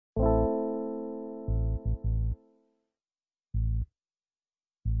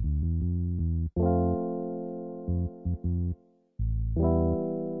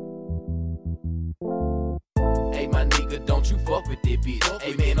don't you fuck with that bitch.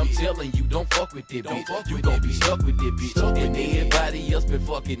 Hey man, I'm telling you, don't fuck with that bitch. You gon' be stuck with that bitch. And everybody else been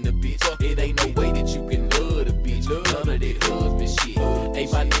fucking the bitch. It ain't no way that you can love the bitch. None of that husband shit. Hey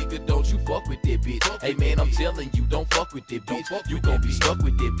my nigga, don't you fuck with that bitch. Hey man, I'm telling you, don't fuck with that bitch. You gon' be stuck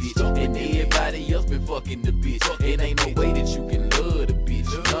with that bitch. And everybody else been fucking the bitch. It ain't no way that you can love the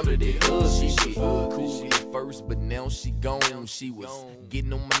bitch. None of that husband shit. Cool at first, but now she gone. She was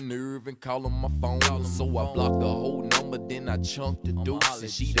getting on my nerve and calling my phone. So I blocked the whole number, then I chunked the deuce. And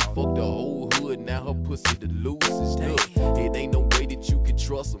she done fucked the whole hood, now her pussy the loosest. Look, it ain't no way that you can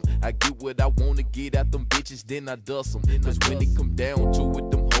trust them. I get what I wanna get out them bitches, then I dust them. Cause when it come down to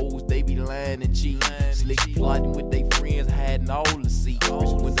it, them hoes, they be lying and cheating. Slick plotting with they friends, hiding all the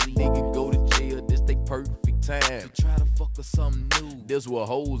secrets. When the nigga go to jail, this they perfect time to try to fuck her something new. That's what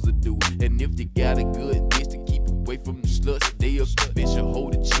hoes will do. And if they got a good bitch to keep away from the sluts, they'll bitch a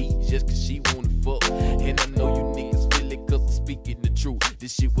hoe to cheat just cause she wanna fuck. And I know you niggas feel it cause I'm speaking the truth.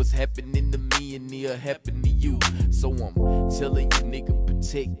 This shit was happening to me and it'll happen to you. So I'm telling you nigga,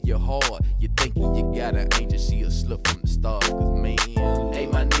 protect your heart. You thinking you got an angel, she a slut from the start. Cause man, hey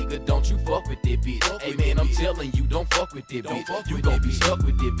my nigga, don't you fuck with that bitch. Hey man, I'm telling you, don't fuck with that bitch. You gon' be stuck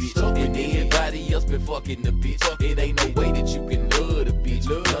with that bitch. And everybody else been fucking the bitch. It ain't no way that you can love the bitch.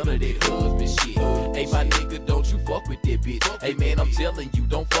 None of that husband shit. Hey my nigga, don't you fuck with that bitch. Hey man, I'm telling you,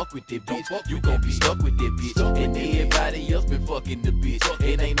 don't fuck with that bitch. You gon' be stuck with that bitch. And everybody else been fucking the bitch.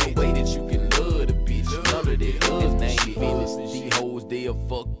 It ain't no way that you can love the bitch. None of that husband shit. These hoes, they'll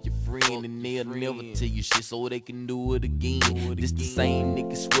fuck your friend and they'll never tell you shit so they can do it again. This the same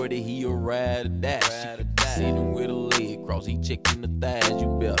nigga swear that he a ride or die. She could be sitting with a leg cross, he checking the thighs.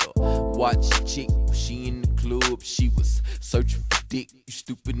 You better watch your chick when she in the club. She was searching for dick, you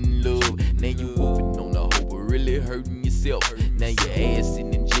stupid in love. Now you whooping on the hoe, but really hurting yourself. Now your ass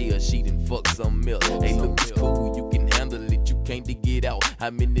in jail, she done fuck something else. Hey look, it's cool, you can handle it, you can't to get out. How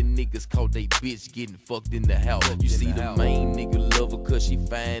many niggas caught they bitch getting fucked in the house? You see the main nigga love her cause she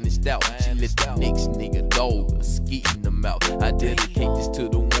fine and stout. She let the next nigga dog her, skeeting them out. I dedicate this to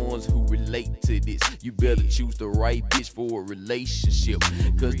the ones who relate to this. You better choose the right bitch for a relationship.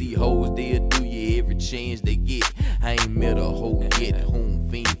 Cause these hoes, they'll do you every chance they get. I ain't met a hoe yet home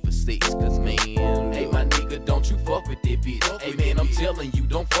fiend for sex. Cause man, hey my nigga, don't you fuck with that bitch. Hey man, I'm telling you,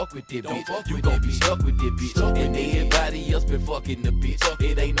 don't fuck with that bitch. You gon' be stuck with that bitch. And everybody else been fucking the bitch.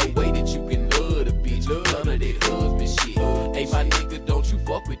 It ain't no way that you can love the bitch. None of that husband shit. Hey my nigga, don't you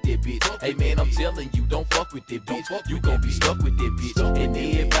fuck with that bitch. Hey man, I'm telling you, don't fuck with that bitch. You gon' be stuck with that bitch. And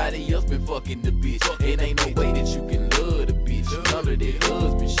everybody else been fucking the bitch. It ain't no way that you can love the bitch. None of that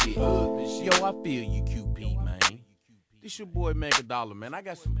husband shit. Yo, I feel you, Q-P, man. This your boy $1, man. I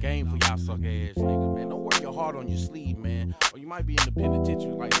got some game for y'all suck ass niggas, man. Don't wear your heart on your sleeve, man. Or you might be in the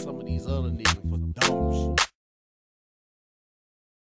penitentiary like some of these other niggas.